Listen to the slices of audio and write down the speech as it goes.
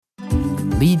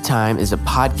Lead Time is a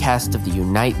podcast of the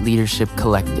Unite Leadership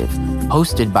Collective,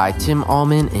 hosted by Tim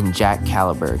Allman and Jack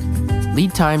Caliberg.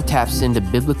 Lead Time taps into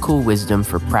biblical wisdom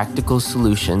for practical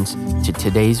solutions to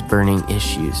today's burning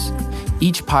issues.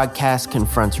 Each podcast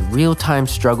confronts real-time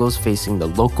struggles facing the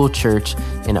local church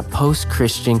in a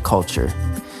post-Christian culture.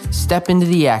 Step into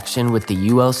the action with the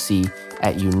ULC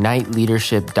at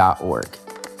uniteleadership.org.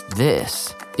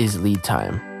 This is Lead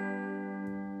Time.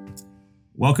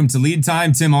 Welcome to Lead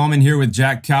Time. Tim Allman here with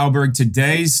Jack Caliberg.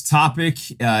 Today's topic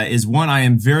is one I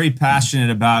am very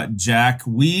passionate about, Jack.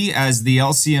 We, as the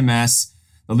LCMS,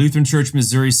 the Lutheran Church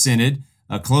Missouri Synod,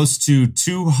 a close to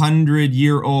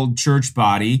 200-year-old church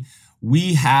body,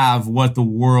 we have what the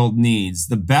world needs.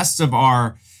 The best of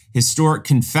our historic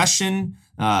confession,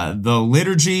 the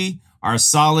liturgy, our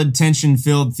solid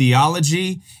tension-filled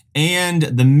theology, and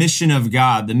the mission of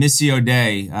God, the Missio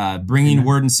Dei, bringing Amen.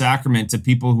 Word and sacrament to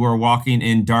people who are walking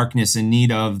in darkness in need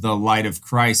of the light of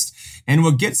Christ. And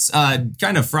what gets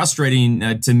kind of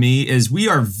frustrating to me is we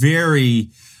are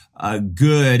very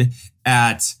good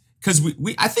at, because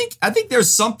I think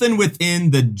there's something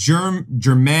within the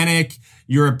Germanic,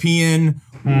 European,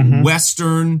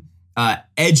 Western,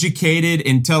 educated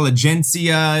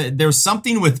intelligentsia. There's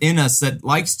something within us that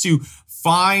likes to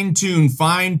fine-tune,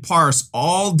 parse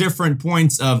all different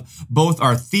points of both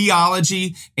our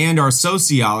theology and our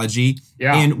sociology.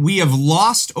 Yeah. And we have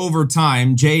lost over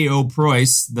time, J.O.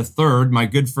 Preuss III, my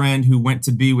good friend who went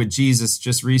to be with Jesus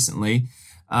just recently,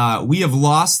 we have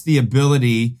lost the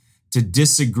ability to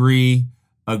disagree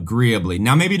agreeably.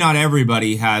 Now, maybe not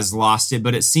everybody has lost it,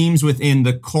 but it seems within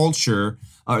the culture,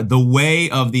 the way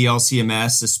of the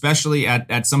LCMS, especially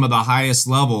at some of the highest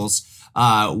levels,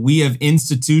 we have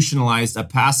institutionalized a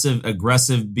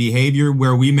passive-aggressive behavior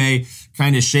where we may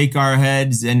kind of shake our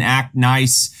heads and act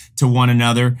nice to one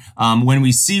another when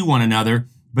we see one another,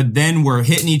 but then we're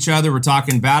hitting each other, we're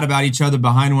talking bad about each other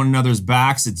behind one another's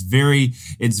backs. It's very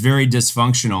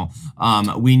dysfunctional.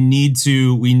 We need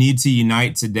to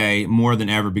unite today more than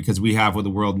ever because we have what the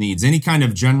world needs. Any kind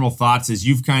of general thoughts as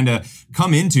you've kind of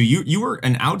come into, you were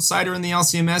an outsider in the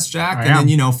LCMS, Jack, and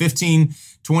then 15,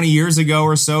 20 years ago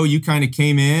or so, you kind of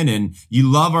came in and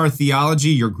you love our theology.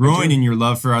 You're growing in your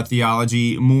love for our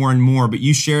theology more and more, but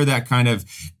you share that kind of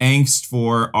angst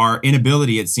for our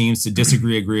inability, it seems, to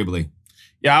disagree agreeably.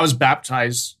 Yeah, I was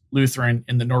baptized Lutheran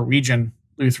in the Norwegian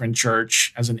Lutheran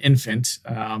Church as an infant,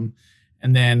 and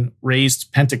then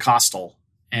raised Pentecostal.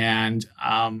 And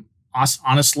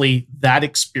honestly, that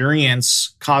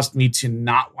experience caused me to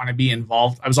not want to be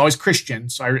involved. I was always Christian,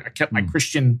 so I kept my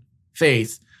Christian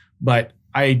faith, but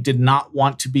I did not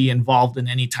want to be involved in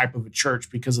any type of a church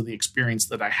because of the experience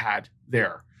that I had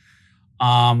there.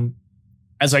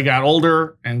 As I got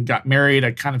older and got married,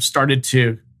 I kind of started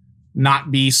to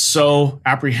not be so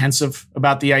apprehensive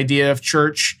about the idea of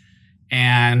church,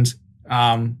 and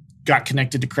got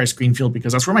connected to Christ Greenfield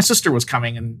because that's where my sister was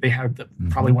coming, and they had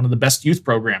probably one of the best youth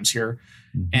programs here.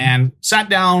 And sat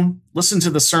down, listened to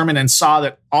the sermon, and saw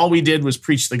that all we did was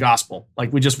preach the gospel.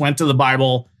 Like, we just went to the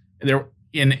Bible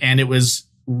and it was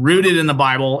rooted in the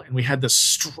Bible, and we had this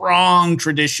strong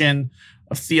tradition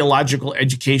of theological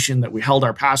education that we held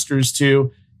our pastors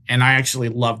to, and I actually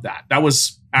loved that. That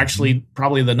was actually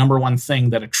probably the number one thing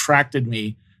that attracted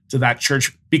me to that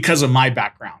church because of my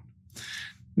background.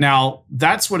 Now,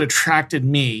 that's what attracted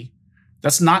me.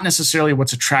 That's not necessarily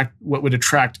what would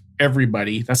attract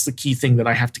everybody. That's the key thing that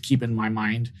I have to keep in my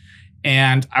mind.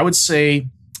 And I would say,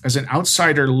 as an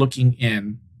outsider looking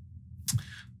in,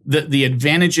 the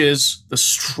advantages, the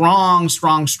strong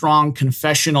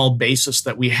confessional basis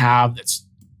that we have that's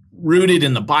rooted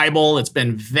in the Bible, it's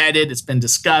been vetted, it's been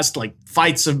discussed, like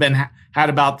fights have been had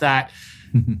about that.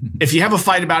 If you have a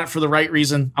fight about it for the right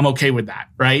reason, I'm okay with that,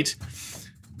 right?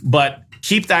 But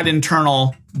keep that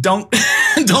internal. Don't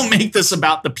make this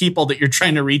about the people that you're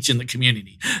trying to reach in the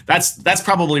community. That's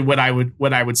probably what I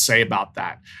would say about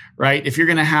that, right? If you're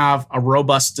going to have a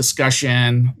robust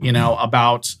discussion,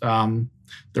 about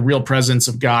the real presence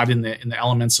of God in the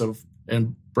elements of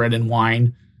bread and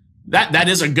wine, that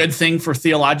is a good thing for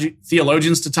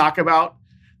theologians to talk about.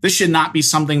 This should not be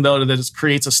something, though, that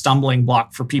creates a stumbling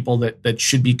block for people that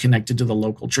should be connected to the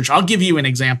local church. I'll give you an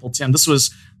example, Tim. This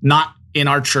was not in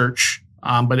our church,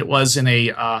 but it was in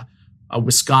a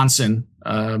Wisconsin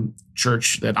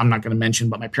church that I'm not going to mention,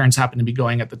 but my parents happened to be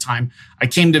going at the time. I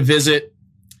came to visit,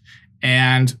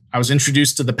 and I was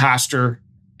introduced to the pastor,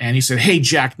 and he said, "Hey,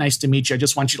 Jack, nice to meet you. I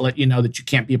just want you to let you know that you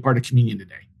can't be a part of communion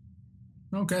today."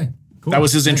 Okay, cool. That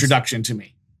was his introduction to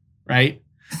me, right?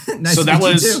 Nice so to that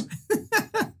meet was, you too.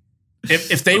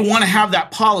 if they want to have that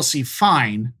policy,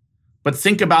 fine. but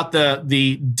think about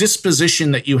the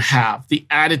disposition that you have, the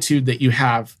attitude that you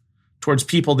have towards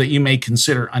people that you may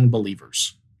consider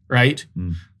unbelievers, right?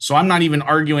 So I'm not even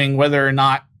arguing whether or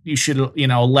not you should,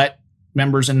 let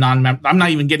members and non-members. I'm not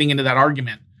even getting into that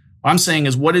argument. What I'm saying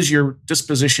is, what is your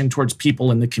disposition towards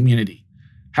people in the community?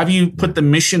 Have you put the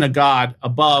mission of God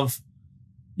above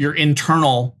your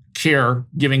internal care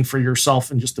giving for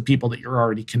yourself and just the people that you're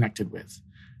already connected with?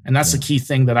 And that's the key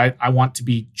thing that I want to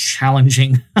be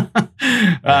challenging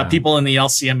people in the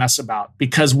LCMS about,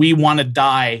 because we want to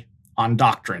die on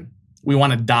doctrine. We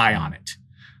want to die on it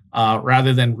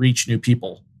rather than reach new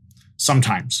people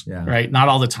sometimes, right? Not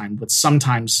all the time, but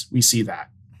sometimes we see that.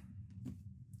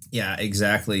 Yeah,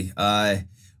 exactly.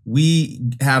 We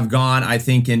have gone, I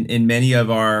think, in many of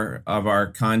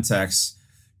our contexts,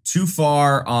 too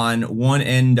far on one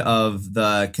end of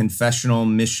the confessional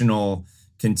missional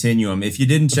continuum. If you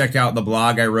didn't check out the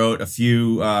blog I wrote a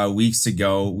few weeks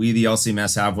ago, We the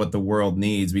LCMS Have What the World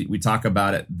Needs, we talk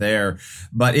about it there.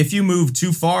 But if you move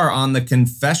too far on the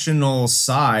confessional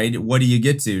side, what do you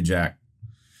get to, Jack?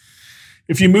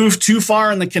 If you move too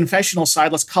far on the confessional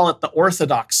side, let's call it the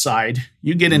orthodox side,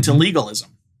 you get into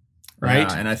legalism, right?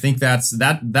 Yeah, and I think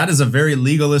that is a very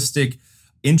legalistic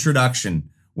introduction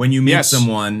when you meet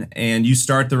someone and you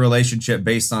start the relationship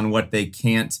based on what they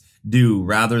can't do,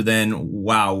 rather than,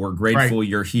 wow, we're grateful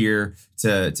you're here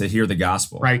to hear the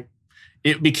gospel. Right.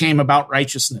 It became about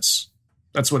righteousness.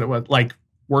 That's what it was, like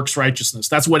works righteousness.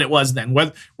 That's what it was then.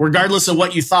 Regardless of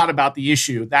what you thought about the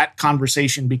issue, that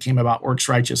conversation became about works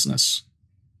righteousness.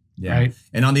 Yeah. Right?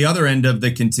 And on the other end of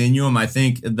the continuum, I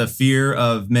think the fear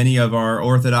of many of our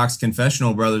Orthodox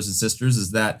confessional brothers and sisters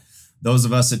is that those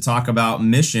of us that talk about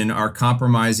mission are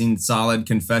compromising solid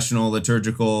confessional,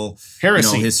 liturgical,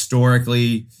 heresy,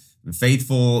 historically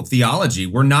faithful theology.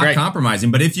 We're not compromising.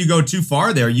 But if you go too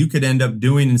far there, you could end up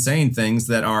doing and saying things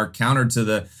that are counter to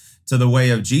the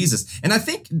way of Jesus. And I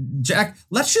think, Jack,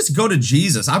 let's just go to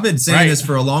Jesus. I've been saying this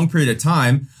for a long period of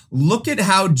time. Look at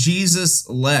how Jesus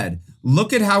led.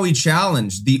 Look at how he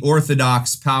challenged the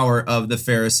orthodox power of the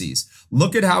Pharisees.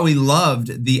 Look at how he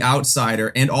loved the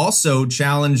outsider and also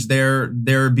challenged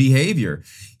their behavior.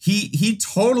 He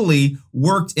totally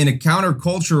worked in a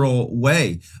countercultural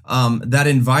way that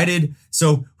invited.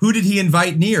 So who did he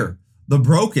invite near? The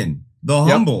broken, the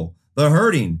humble, the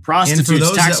hurting, prostitutes, and for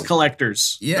those tax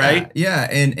collectors. Yeah.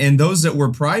 And those that were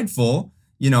prideful,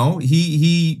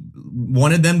 he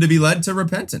wanted them to be led to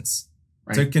repentance,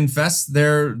 to confess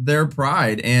their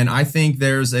pride. And I think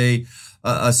there's a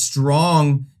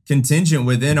strong contingent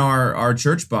within our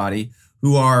church body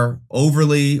who are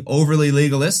overly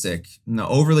legalistic,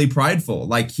 overly prideful.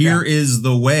 Like, here is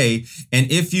the way.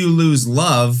 And if you lose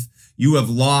love, you have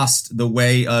lost the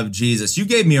way of Jesus. You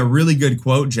gave me a really good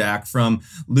quote, Jack, from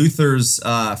Luther's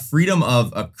Freedom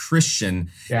of a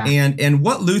Christian. Yeah. And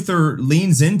what Luther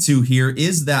leans into here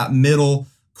is that middle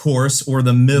course, or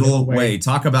the middle way.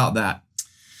 Talk about that.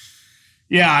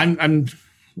 Yeah, I'm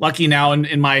lucky now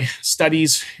in my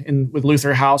studies with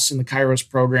Luther House in the Kairos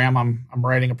program. I'm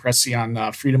writing a précis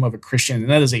on Freedom of a Christian,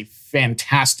 and that is a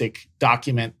fantastic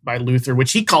document by Luther,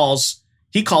 which he calls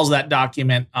that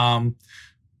document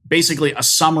basically a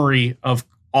summary of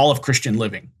all of Christian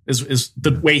living. Is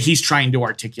the way he's trying to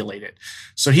articulate it.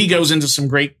 So he goes into some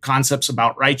great concepts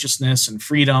about righteousness and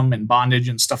freedom and bondage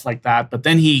and stuff like that. But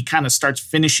then he kind of starts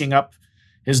finishing up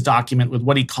his document with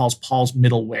what he calls Paul's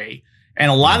middle way. And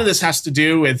a lot of this has to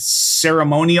do with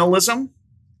ceremonialism,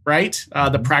 right?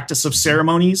 The practice of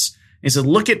ceremonies. He said,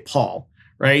 look at Paul,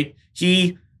 right?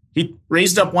 He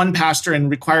raised up one pastor and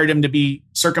required him to be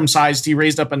circumcised. He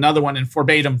raised up another one and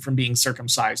forbade him from being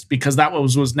circumcised because that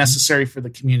was necessary for the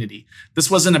community.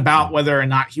 This wasn't about whether or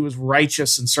not he was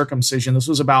righteous in circumcision. This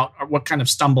was about what kind of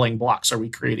stumbling blocks are we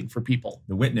creating for people?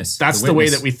 The witness. That's the way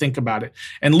that we think about it.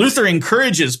 And Luther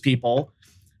encourages people,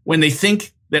 when they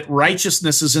think that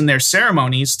righteousness is in their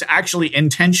ceremonies, to actually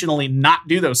intentionally not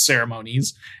do those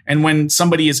ceremonies. And when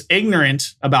somebody is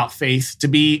ignorant about faith, to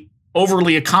be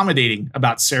overly accommodating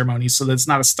about ceremonies so that it's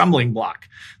not a stumbling block.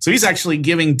 So he's actually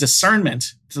giving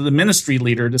discernment to the ministry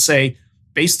leader to say,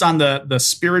 based on the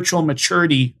spiritual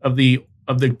maturity of the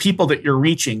people that you're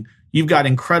reaching, you've got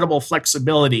incredible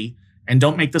flexibility, and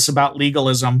don't make this about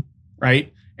legalism,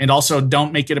 right? And also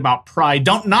don't make it about pride.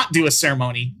 Don't not do a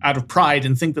ceremony out of pride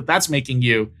and think that that's making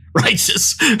you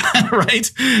righteous,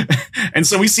 right? And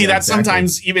so we see that exactly.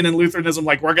 Sometimes even in Lutheranism,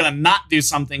 like we're going to not do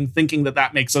something thinking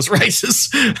that makes us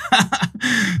righteous.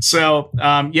 So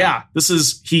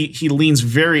he leans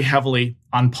very heavily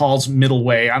on Paul's middle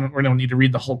way. We don't need to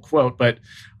read the whole quote, but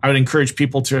I would encourage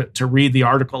people to read the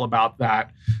article about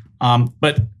that.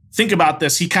 But think about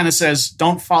this. He kind of says,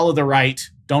 don't follow the right,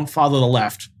 Don't follow the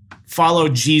left. Follow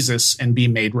Jesus and be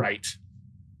made right.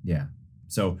 Yeah.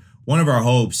 So one of our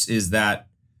hopes is that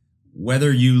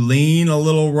whether you lean a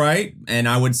little right, and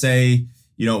I would say,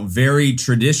 very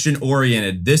tradition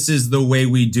oriented, this is the way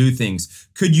we do things.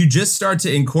 Could you just start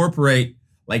to incorporate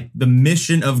like the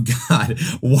mission of God?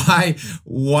 Why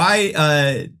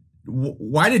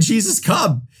did Jesus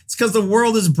come? It's because the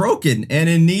world is broken and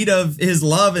in need of his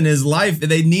love and his life.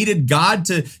 They needed God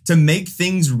to make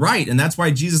things right. And that's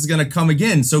why Jesus is going to come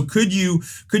again. So could you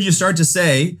start to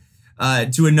say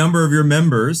to a number of your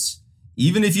members,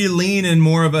 even if you lean in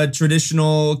more of a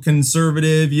traditional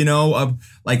conservative,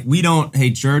 like we don't,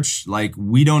 hey church, like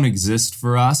we don't exist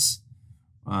for us.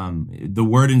 The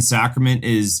word and sacrament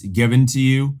is given to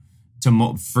you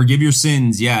to forgive your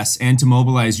sins, yes, and to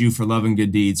mobilize you for love and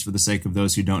good deeds for the sake of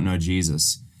those who don't know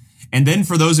Jesus. And then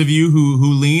for those of you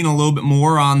who lean a little bit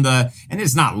more on and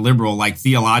it's not liberal, like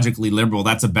theologically liberal,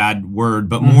 that's a bad word,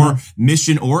 but more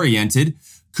mission oriented,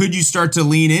 could you start to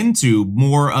lean into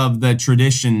more of the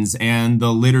traditions and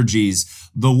the liturgies,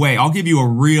 the way? I'll give you a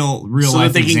real so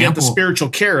life that they can example. get the spiritual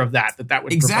care of that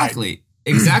would Exactly.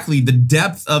 Exactly. The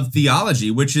depth of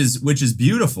theology, which is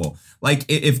beautiful. Like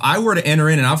if I were to enter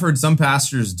in, and I've heard some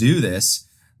pastors do this,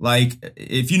 like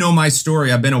if you know my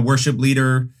story, I've been a worship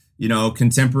leader,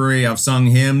 contemporary. I've sung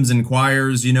hymns and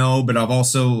choirs, but I've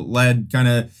also led kind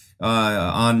of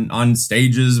on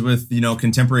stages with,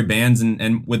 contemporary bands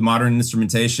and with modern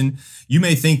instrumentation. You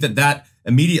may think that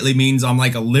immediately means I'm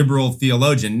like a liberal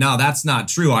theologian. No, that's not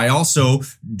true. I also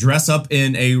dress up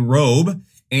in a robe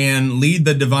and lead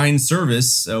the divine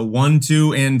service 1,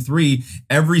 2, and 3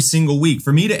 every single week.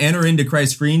 For me to enter into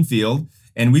Christ Greenfield,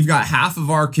 and we've got half of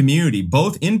our community,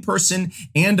 both in person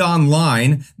and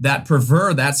online, that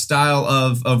prefer that style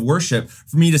of worship.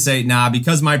 For me to say,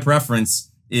 because my preference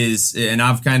is, and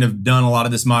I've kind of done a lot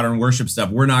of this modern worship stuff,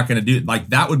 we're not going to do it. Like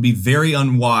that would be very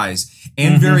unwise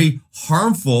and very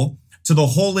harmful to the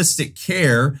holistic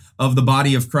care of the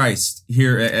body of Christ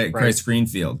here at Christ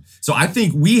Greenfield. So I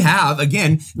think we have,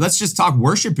 again, let's just talk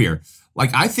worship here.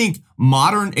 Like I think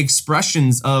modern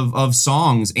expressions of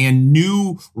songs and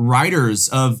new writers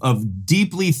of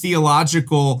deeply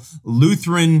theological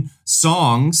Lutheran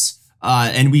songs,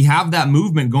 and we have that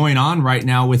movement going on right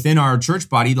now within our church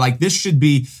body, like this should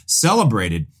be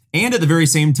celebrated. And at the very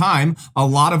same time, a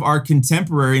lot of our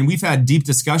contemporary, and we've had deep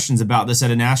discussions about this at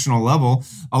a national level,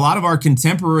 a lot of our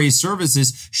contemporary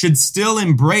services should still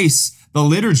embrace the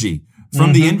liturgy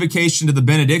from the invocation to the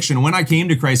benediction. When I came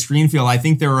to Christ Greenfield, I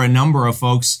think there were a number of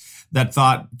folks that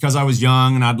thought, because I was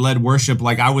young and I'd led worship,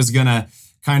 like I was going to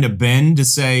kind of bend to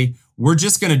say, we're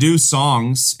just going to do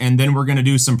songs and then we're going to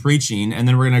do some preaching and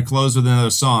then we're going to close with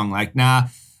another song. Like,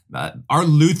 our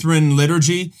Lutheran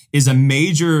liturgy is a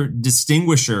major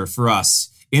distinguisher for us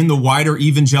in the wider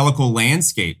evangelical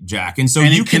landscape, Jack. And so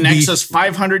it connects us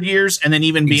 500 years and then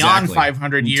even beyond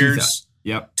 500 years,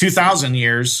 2,000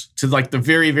 years to like the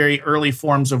very, very early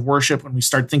forms of worship when we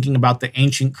start thinking about the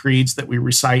ancient creeds that we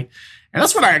recite. And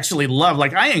that's what I actually love.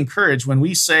 Like I encourage when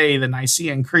we say the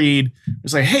Nicene Creed, we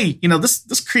say, hey,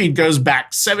 this creed goes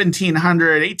back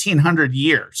 1,700, 1,800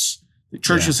 years. The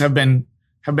churches have been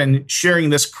sharing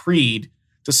this creed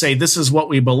to say this is what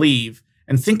we believe.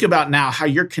 And think about now how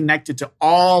you're connected to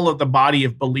all of the body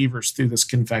of believers through this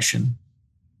confession.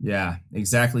 Yeah,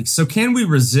 exactly. So can we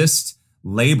resist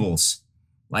labels?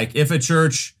 Like if a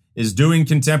church is doing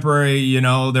contemporary,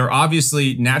 they're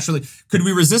obviously naturally, could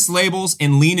we resist labels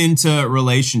and lean into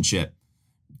relationship?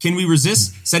 Can we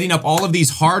resist setting up all of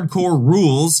these hardcore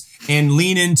rules and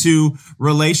lean into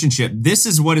relationship? This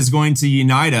is what is going to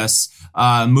unite us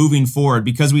moving forward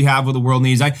because we have what the world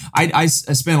needs. I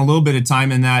spent a little bit of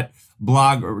time in that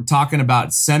blog talking about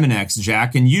Seminex,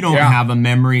 Jack, and you don't have a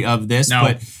memory of this,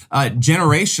 but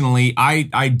generationally,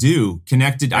 I do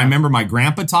connected. I remember my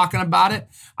grandpa talking about it.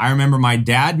 I remember my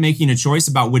dad making a choice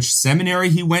about which seminary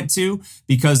he went to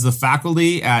because the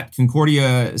faculty at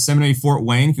Concordia Seminary Fort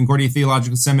Wayne, Concordia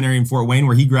Theological Seminary in Fort Wayne,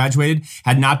 where he graduated,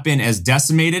 had not been as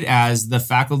decimated as the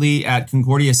faculty at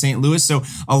Concordia St. Louis. So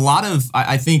a lot of,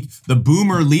 I think, the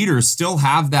boomer leaders still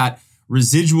have that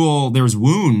residual, there's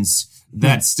wounds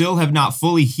that still have not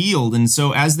fully healed. And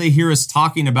so as they hear us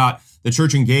talking about the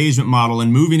church engagement model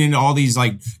and moving into all these,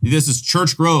 like, this is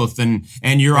church growth. And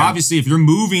you're obviously, if you're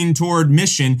moving toward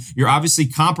mission, you're obviously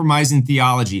compromising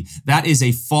theology. That is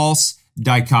a false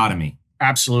dichotomy.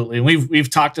 Absolutely. We've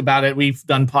talked about it. We've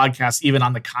done podcasts even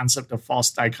on the concept of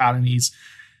false dichotomies.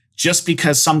 Just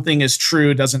because something is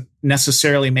true doesn't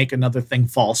necessarily make another thing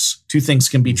false. Two things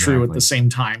can be true at the same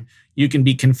time. You can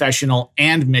be confessional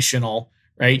and missional,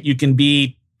 right? You can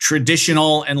be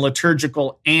traditional and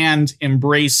liturgical and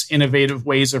embrace innovative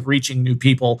ways of reaching new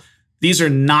people. These are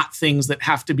not things that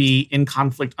have to be in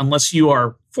conflict unless you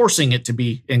are forcing it to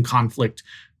be in conflict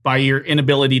by your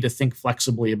inability to think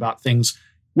flexibly about things,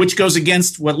 which goes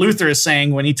against what Luther is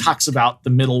saying when he talks about the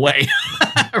middle way,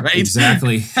 right?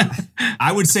 Exactly.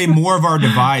 I would say more of our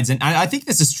divides, and I think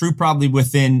this is true probably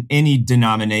within any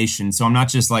denomination. So I'm not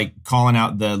just like calling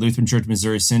out the Lutheran Church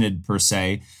Missouri Synod per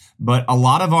se, but a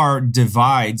lot of our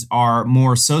divides are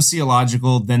more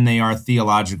sociological than they are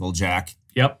theological, Jack.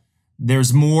 Yep.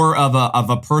 There's more of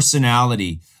a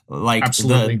personality. Like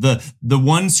Absolutely. the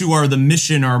ones who are the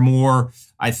mission are more,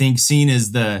 I think, seen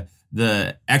as the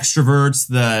extroverts,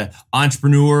 the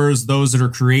entrepreneurs, those that are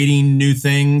creating new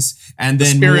things, and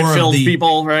then Spirit-filled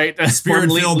people, right?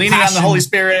 Spirit-filled, leaning on the Holy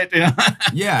Spirit.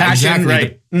 Yeah, passion,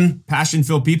 exactly. right?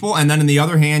 Passion-filled people, and then on the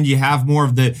other hand, you have more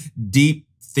of the deep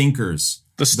thinkers,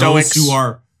 the Stoics, those who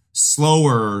are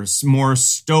slower, more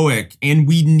stoic, and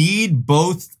we need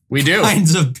both. We do.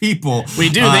 Kinds of people. We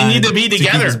do. They need to be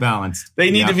together. To keep us balanced.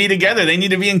 They need to be together. They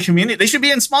need to be in community. They should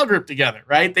be in small group together,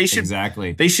 right? They should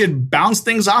exactly. They should bounce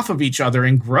things off of each other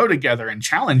and grow together and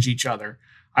challenge each other.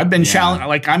 I've been challenged.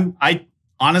 Like I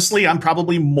honestly, I'm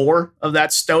probably more of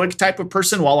that stoic type of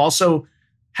person while also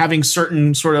having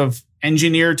certain sort of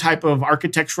engineer type of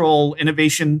architectural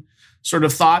innovation sort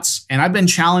of thoughts. And I've been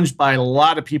challenged by a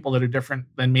lot of people that are different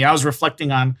than me. I was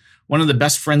reflecting on one of the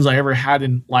best friends I ever had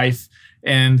in life.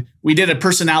 And we did a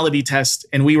personality test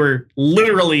and we were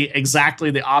literally exactly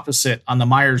the opposite on the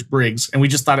Myers-Briggs. And we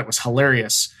just thought it was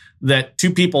hilarious that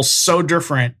two people so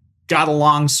different got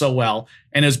along so well.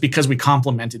 And it was because we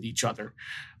complemented each other.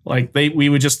 Like we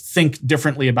would just think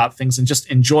differently about things and just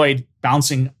enjoyed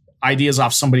bouncing ideas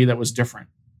off somebody that was different.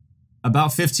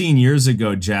 About 15 years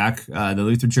ago, Jack, the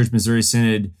Lutheran Church Missouri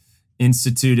Synod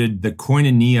instituted the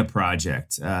Koinonia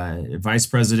Project. Vice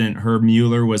President Herb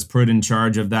Mueller was put in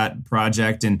charge of that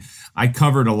project, and I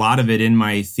covered a lot of it in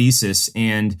my thesis,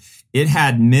 and it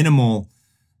had minimal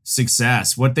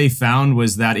success. What they found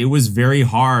was that it was very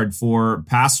hard for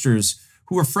pastors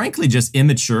who were frankly just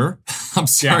immature. I'm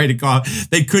sorry to call it.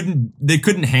 They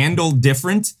couldn't handle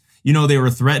different. You know, they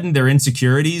were threatened. Their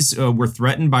insecurities were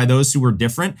threatened by those who were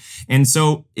different. And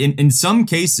so in some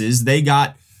cases, they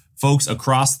got folks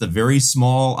across the very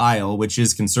small aisle, which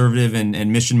is conservative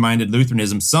and mission-minded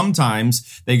Lutheranism.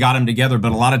 Sometimes they got them together,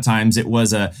 but a lot of times it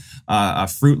was a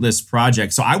fruitless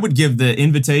project. So I would give the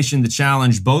invitation, the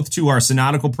challenge, both to our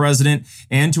synodical president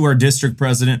and to our district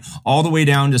president, all the way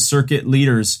down to circuit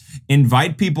leaders.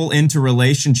 Invite people into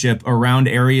relationship around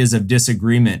areas of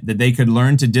disagreement, that they could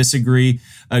learn to disagree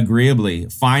agreeably,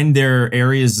 find their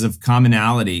areas of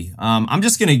commonality. I'm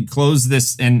just going to close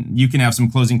this, and you can have some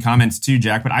closing comments too,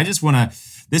 Jack, but I just want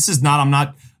to, I'm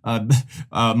not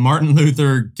Martin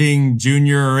Luther King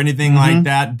Jr. or anything like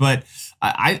that, but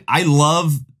I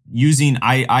love using,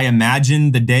 I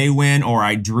imagine the day when, or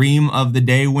I dream of the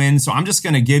day when. So I'm just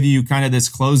going to give you kind of this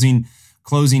closing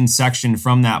section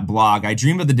from that blog. I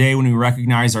dream of the day when we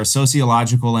recognize our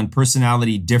sociological and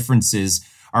personality differences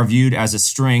are viewed as a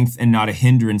strength and not a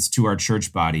hindrance to our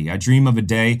church body. I dream of a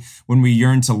day when we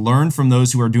yearn to learn from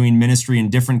those who are doing ministry in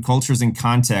different cultures and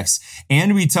contexts,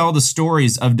 and we tell the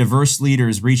stories of diverse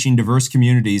leaders reaching diverse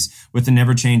communities with the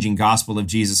never-changing gospel of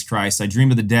Jesus Christ. I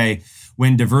dream of the day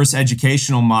when diverse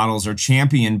educational models are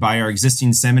championed by our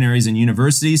existing seminaries and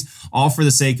universities, all for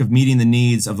the sake of meeting the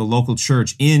needs of the local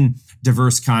church in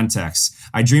diverse contexts.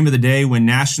 I dream of the day when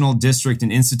national, district,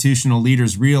 and institutional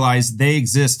leaders realize they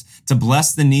exist to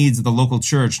bless the needs of the local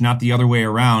church, not the other way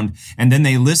around, and then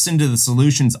they listen to the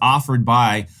solutions offered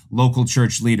by local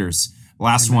church leaders.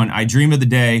 Last one, I dream of the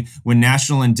day when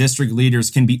national and district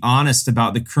leaders can be honest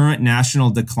about the current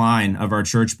national decline of our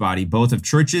church body, both of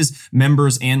churches,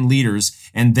 members, and leaders,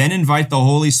 and then invite the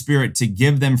Holy Spirit to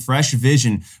give them fresh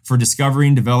vision for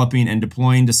discovering, developing, and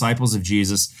deploying disciples of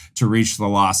Jesus to reach the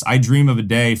lost. I dream of a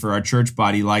day for our church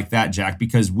body like that, Jack,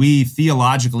 because we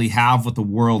theologically have what the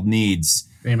world needs.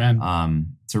 Amen.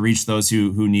 To reach those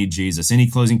who need Jesus. Any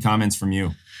closing comments from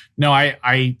you? No,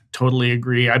 I totally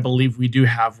agree. I believe we do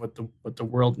have what the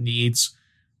world needs.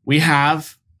 We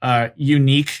have a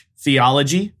unique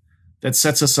theology that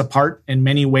sets us apart in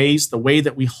many ways. The way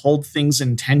that we hold things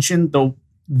in tension,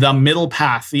 the middle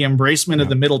path, the embracement of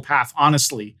the middle path,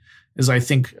 honestly, is I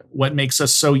think what makes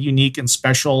us so unique and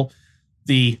special.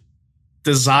 The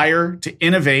desire to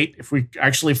innovate. If we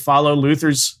actually follow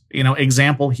Luther's,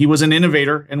 example, he was an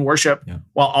innovator in worship,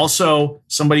 while also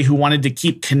somebody who wanted to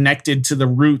keep connected to the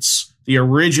roots, the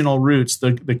original roots,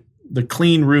 the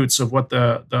clean roots of what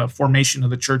the formation of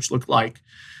the church looked like.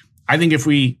 I think if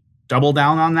we double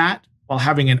down on that while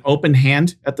having an open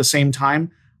hand at the same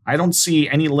time, I don't see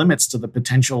any limits to the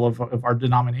potential of our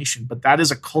denomination, but that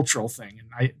is a cultural thing.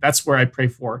 And that's where I pray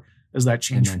for, is that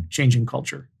changing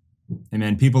culture.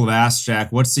 Amen. People have asked,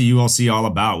 Jack, what's the ULC all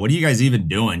about? What are you guys even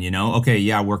doing? Okay,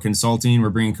 yeah, we're consulting. We're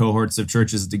bringing cohorts of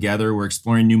churches together. We're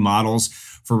exploring new models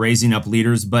for raising up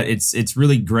leaders, but it's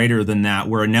really greater than that.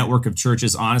 We're a network of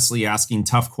churches honestly asking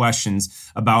tough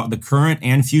questions about the current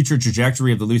and future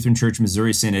trajectory of the Lutheran Church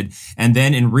Missouri Synod, and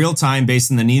then in real time, based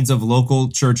on the needs of local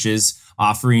churches,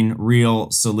 offering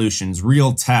real solutions,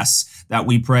 real tests that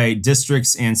we pray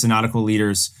districts and synodical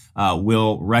leaders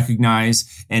will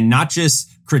recognize and not just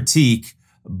critique,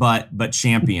 but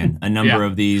champion a number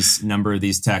of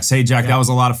these texts. Hey, Jack, that was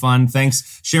a lot of fun.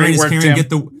 Thanks. Sharing is caring.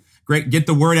 Get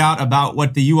the word out about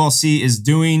what the ULC is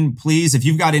doing. Please, if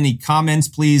you've got any comments,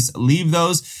 please leave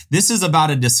those. This is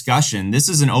about a discussion. This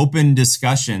is an open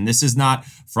discussion. This is not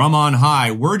from on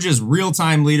high. We're just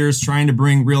real-time leaders trying to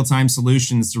bring real-time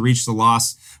solutions to reach the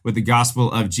lost with the gospel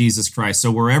of Jesus Christ.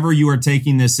 So wherever you are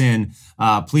taking this in,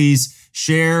 please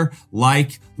share,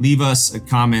 leave us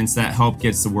comments. That help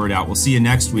gets the word out. We'll see you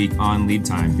next week on Lead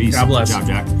Time. Peace. God bless. Good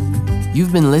job, Jack.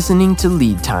 You've been listening to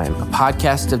Lead Time, a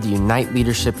podcast of the Unite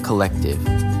Leadership Collective.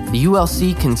 The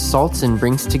ULC consults and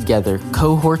brings together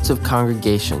cohorts of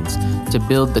congregations to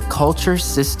build the culture,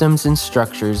 systems, and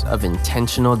structures of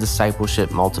intentional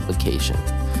discipleship multiplication.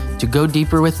 To go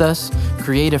deeper with us,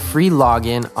 create a free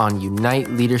login on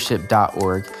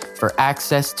uniteleadership.org for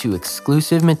access to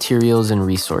exclusive materials and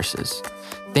resources.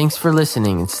 Thanks for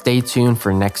listening, and stay tuned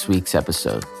for next week's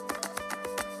episode.